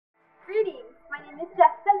Greetings, my name is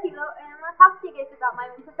Jessica and I'm going to talk to you guys about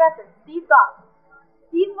my main professor, Steve Goff.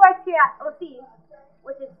 Steve works here at OC,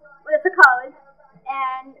 which is a college,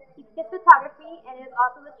 and he teaches photography and is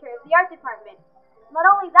also the chair of the art department. Not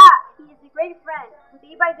only that, he is a great friend who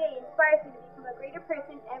day by day inspires me to become a greater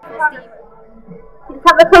person and photographer. Let's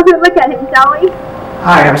have a closer look at him, shall we?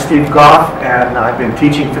 Hi, I'm Steve Goff, and I've been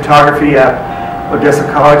teaching photography at Odessa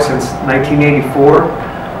College since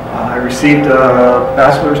 1984. I received a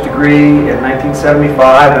bachelor's degree in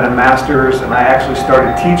 1975 and a master's, and I actually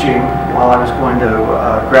started teaching while I was going to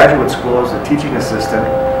graduate school as a teaching assistant.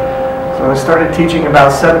 So I started teaching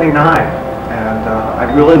about '79, and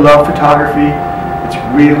I really love photography. It's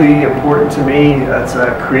really important to me. It's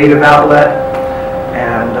a creative outlet,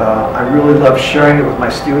 and I really love sharing it with my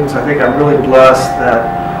students. I think I'm really blessed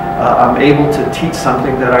that I'm able to teach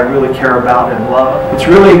something that I really care about and love. It's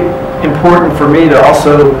really important for me to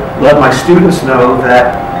also let my students know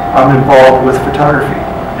that I'm involved with photography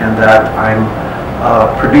and that I'm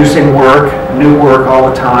producing work, new work all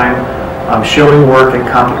the time. I'm showing work in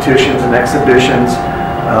competitions and exhibitions,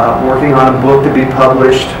 working on a book to be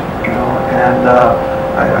published, and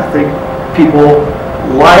I think people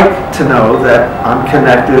like to know that I'm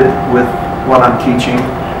connected with what I'm teaching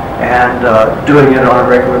and doing it on a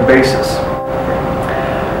regular basis.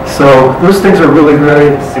 So those things are really,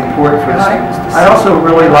 really important for the students to see. I also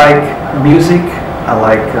really like music. I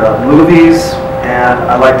like movies, and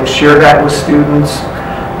I like to share that with students.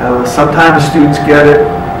 Sometimes students get it,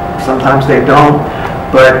 sometimes they don't.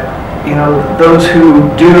 But those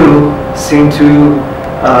who do seem to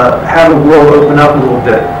have the world open up a little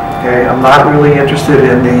bit. Okay, I'm not really interested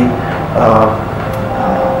in the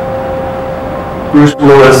Bruce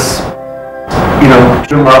Willis,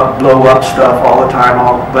 shoot 'em up, blow up stuff all the time,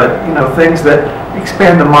 but things that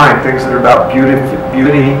expand the mind, things that are about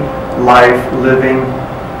beauty, life, living.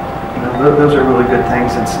 Those are really good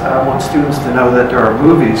things, and I want students to know that there are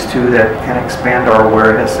movies too that can expand our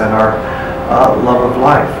awareness and our love of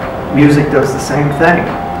life. Music does the same thing,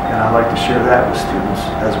 and I like to share that with students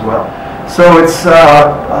as well. So it's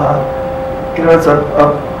it's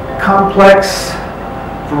a complex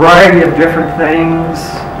variety of different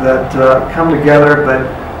things that come together, but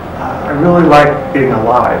I really like being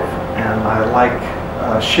alive, and I like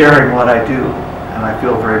sharing what I do, and I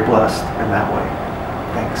feel very blessed in that way.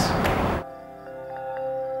 Thanks.